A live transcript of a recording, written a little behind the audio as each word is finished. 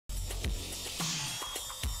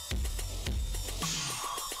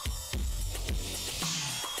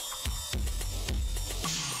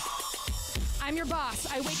I'm your boss.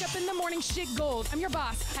 I wake up in the morning, shit gold. I'm your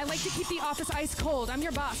boss. I like to keep the office ice cold. I'm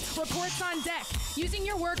your boss. Reports on deck. Using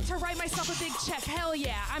your work to write myself a big check. Hell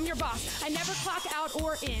yeah, I'm your boss. I never clock out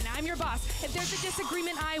or in. I'm your boss. If there's a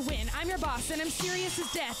disagreement, I win. I'm your boss, and I'm serious as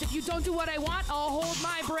death. If you don't do what I want, I'll hold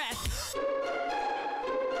my breath.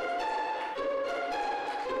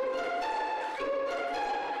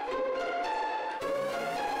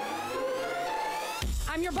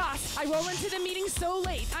 I'm your boss. I roll into the meeting so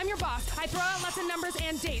late. I'm your boss. I throw out lots of numbers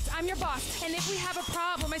and dates. I'm your boss. And if we have a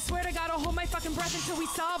problem, I swear to God, I'll hold my fucking breath until we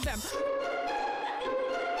solve them.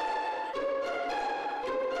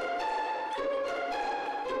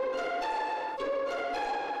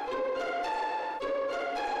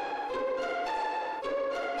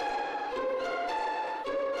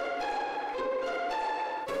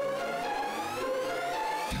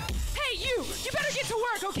 You better get to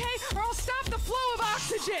work, okay? Or I'll stop the flow of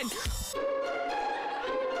oxygen.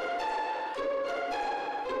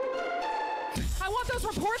 I want those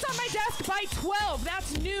reports on my desk by 12.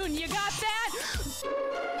 That's noon. You got that?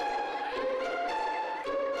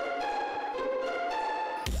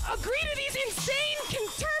 Agree to these insane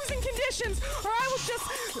terms and conditions, or I will just...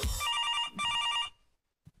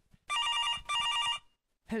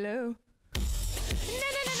 Hello?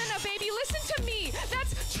 No, baby, listen to me.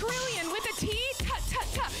 That's trillion with a T.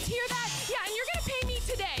 Hear that? Yeah, and you're gonna pay me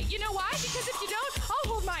today. You know why? Because if you don't,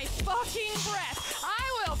 I'll hold my fucking breath.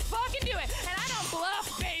 I will fucking do it. And I don't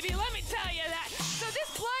bluff, baby. Let me tell you that. So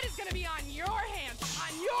this blood is gonna be on your hands.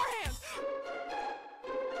 On your hands.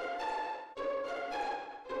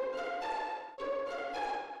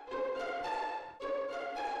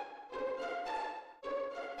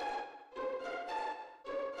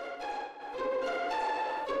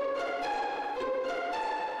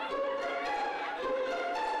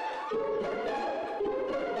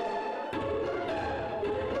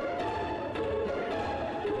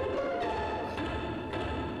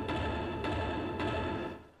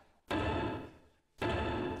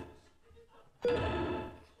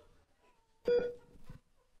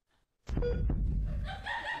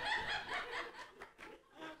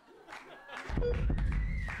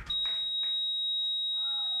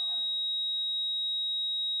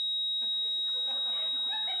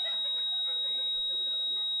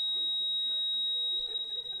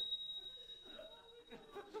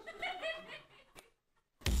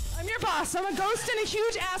 I'm your boss. I'm a ghost and a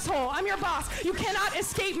huge asshole. I'm your boss. You cannot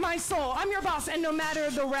escape my soul. I'm your boss, and no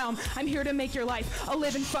matter the realm, I'm here to make your life a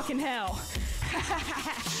living fucking hell.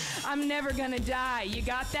 I'm never gonna die. You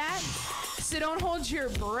got that? So don't hold your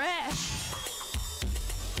breath,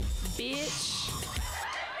 bitch.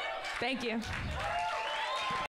 Thank you.